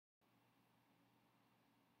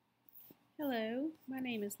Hello, my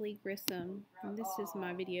name is Lee Grissom, and this is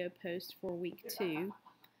my video post for week 2.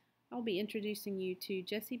 I'll be introducing you to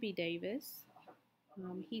Jessie B. Davis.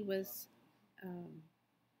 He was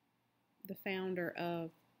the founder of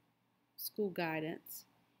School Guidance.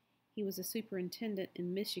 He was a superintendent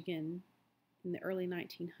in Michigan in the early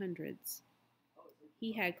 1900s.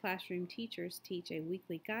 He had classroom teachers teach a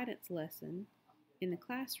weekly guidance lesson in the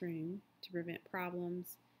classroom to prevent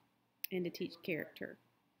problems and to teach character.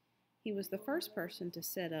 He was the first person to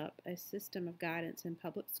set up a system of guidance in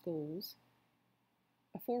public schools,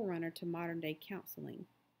 a forerunner to modern-day counseling.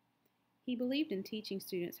 He believed in teaching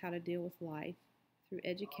students how to deal with life through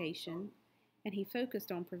education, and he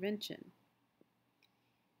focused on prevention.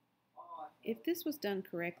 If this was done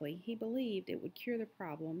correctly, he believed it would cure the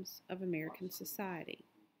problems of American society.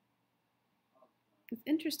 It's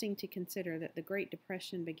interesting to consider that the Great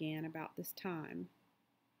Depression began about this time.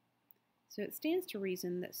 So it stands to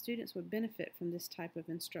reason that students would benefit from this type of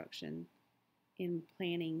instruction in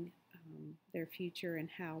planning their future and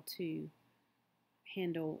how to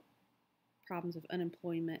handle problems of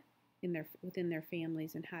unemployment within their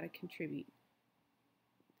families and how to contribute.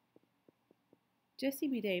 Jessie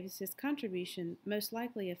B. Davis's contribution most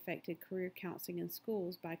likely affected career counseling in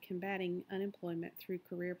schools by combating unemployment through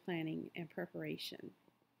career planning and preparation.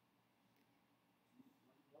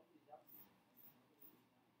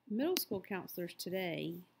 Middle school counselors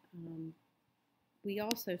today, we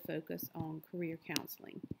also focus on career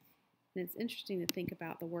counseling. And it's interesting to think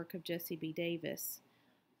about the work of Jessie B. Davis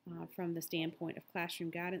from the standpoint of classroom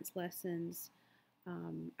guidance lessons,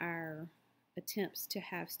 our attempts to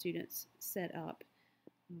have students set up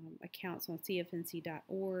accounts on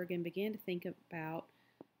cfnc.org and begin to think about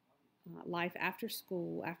life after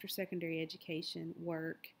school, after secondary education,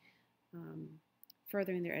 work,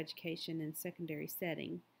 furthering their education in secondary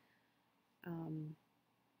setting.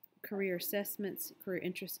 Career assessments, career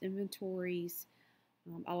interest inventories,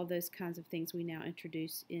 all of those kinds of things we now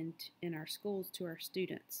introduce in our schools to our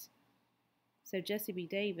students. So Jessie B.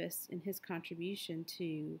 Davis, in his contribution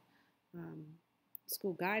to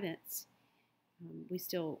school guidance, we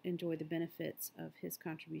still enjoy the benefits of his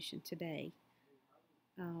contribution today.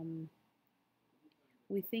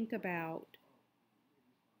 We think about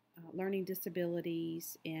learning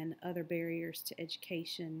disabilities and other barriers to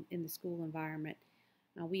education in the school environment.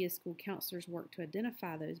 We as school counselors work to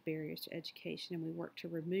identify those barriers to education and we work to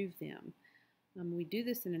remove them. We do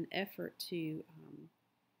this in an effort to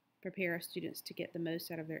prepare our students to get the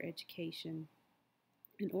most out of their education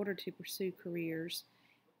in order to pursue careers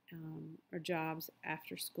or jobs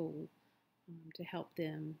after school to help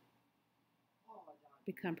them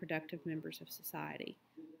become productive members of society.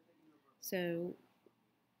 So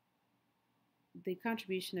the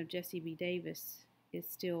contribution of Jessie B. Davis is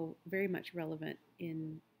still very much relevant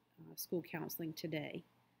in school counseling today.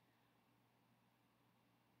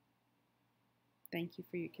 Thank you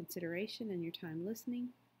for your consideration and your time listening,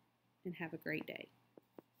 and have a great day.